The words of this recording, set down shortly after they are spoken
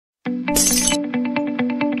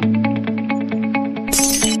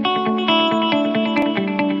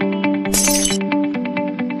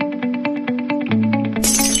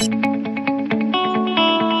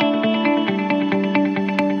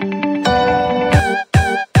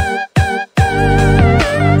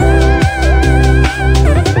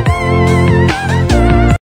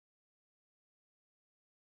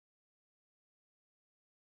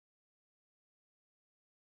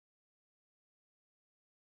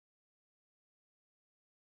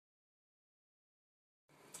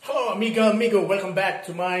Hello amigo, welcome back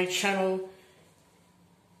to my channel.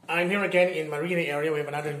 I'm here again in Marina area. We have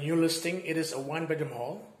another new listing. It is a 1-bedroom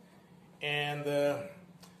hall, and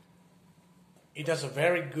it has a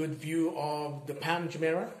very good view of the Palm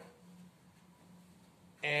Jumeirah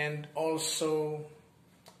and also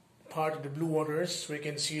part of the blue waters, where you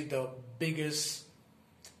can see the biggest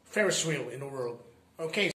Ferris wheel in the world.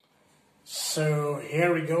 Okay, so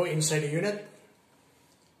here we go inside the unit.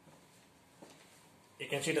 You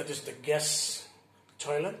can see that this is the guest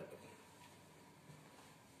toilet.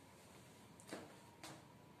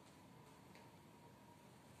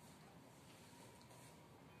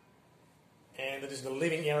 And that is the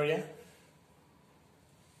living area.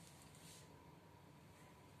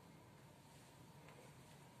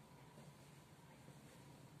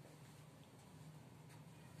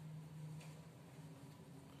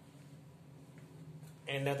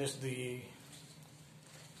 And that is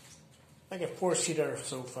like a 4-seater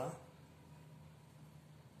sofa.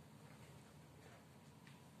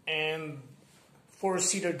 And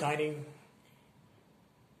 4-seater dining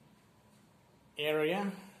area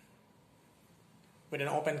with an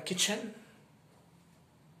open kitchen.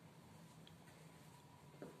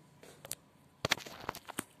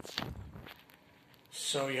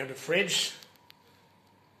 So you have the fridge,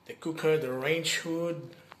 the cooker, the range hood,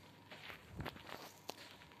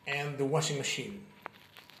 and the washing machine.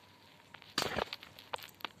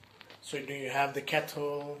 So you have the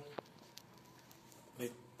kettle, the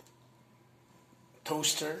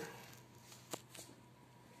toaster,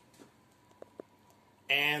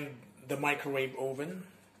 and the microwave oven.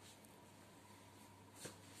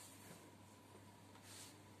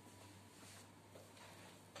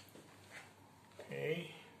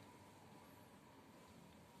 Okay.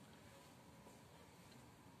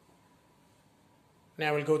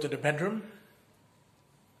 Now we'll go to the bedroom.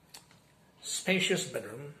 Spacious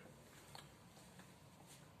bedroom.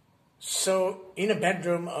 So in a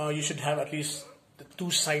bedroom, you should have at least the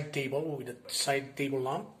 2 side table with a side table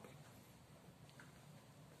lamp.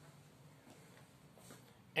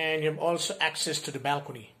 And you have also access to the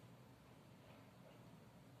balcony.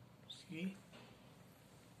 See?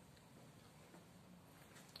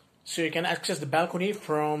 So you can access the balcony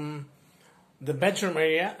from the bedroom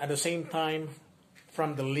area, at the same time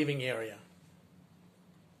from the living area.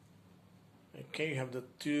 Okay, you have the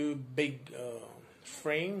 2 big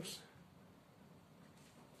frames.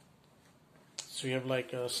 So you have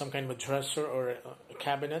like some kind of a dresser or a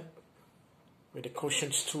cabinet with a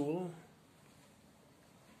cushion stool.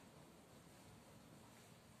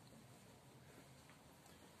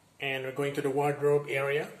 And we're going to the wardrobe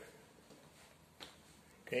area.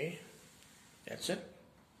 Okay, that's it.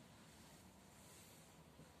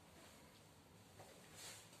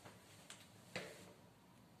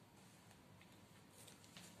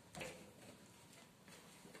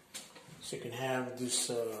 So you can have this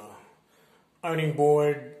ironing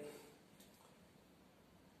board,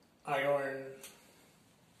 iron,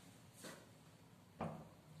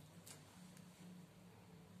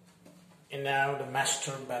 and now the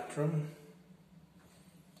master bathroom.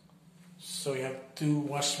 So you have 2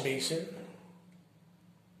 wash basin,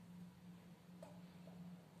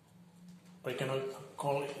 or you can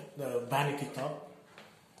call it the vanity top,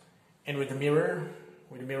 and with the mirror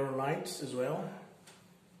lights as well.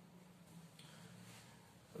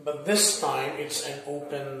 But this time it's an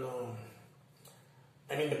open.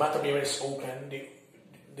 The bathroom area is open.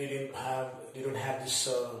 They don't have this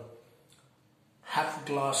half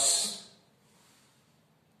glass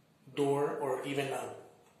door or even a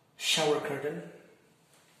shower curtain.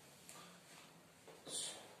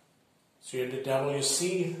 So you have the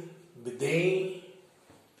WC, bidet,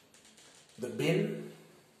 the bin,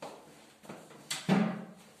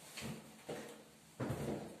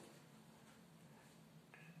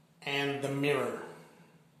 and the mirror,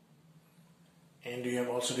 and you have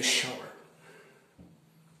also the shower.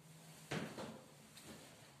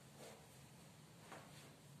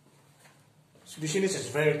 So this unit is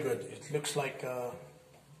very good. It looks like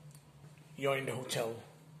you're in the hotel.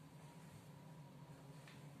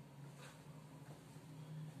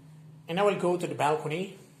 And I will go to the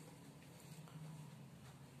balcony.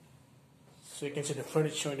 So you can see the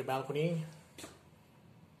furniture in the balcony.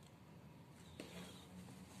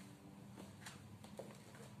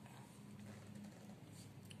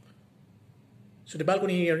 So the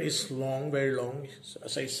balcony here is long, very long. So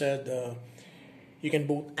as I said, you can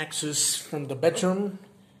both access from the bedroom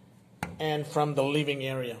and from the living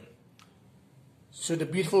area. So the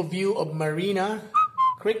beautiful view of Marina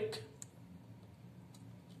Creek.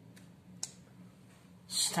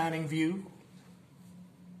 Stunning view.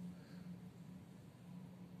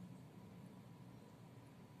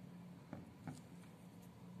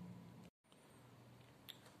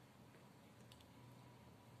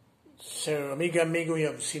 So amigo, you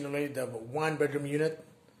have seen already the 1-bedroom unit.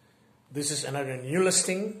 This is another new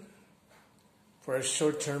listing for a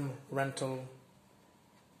short-term rental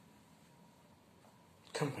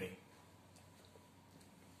company.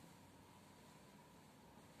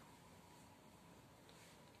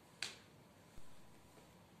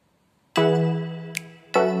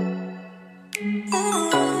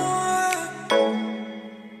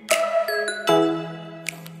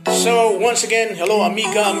 So once again, hello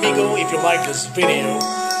amigo, if you like this video,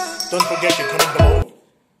 don't forget to comment below,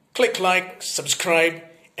 click like, subscribe,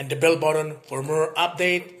 and the bell button for more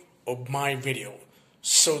update of my video.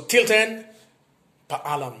 So till then,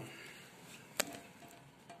 paalam.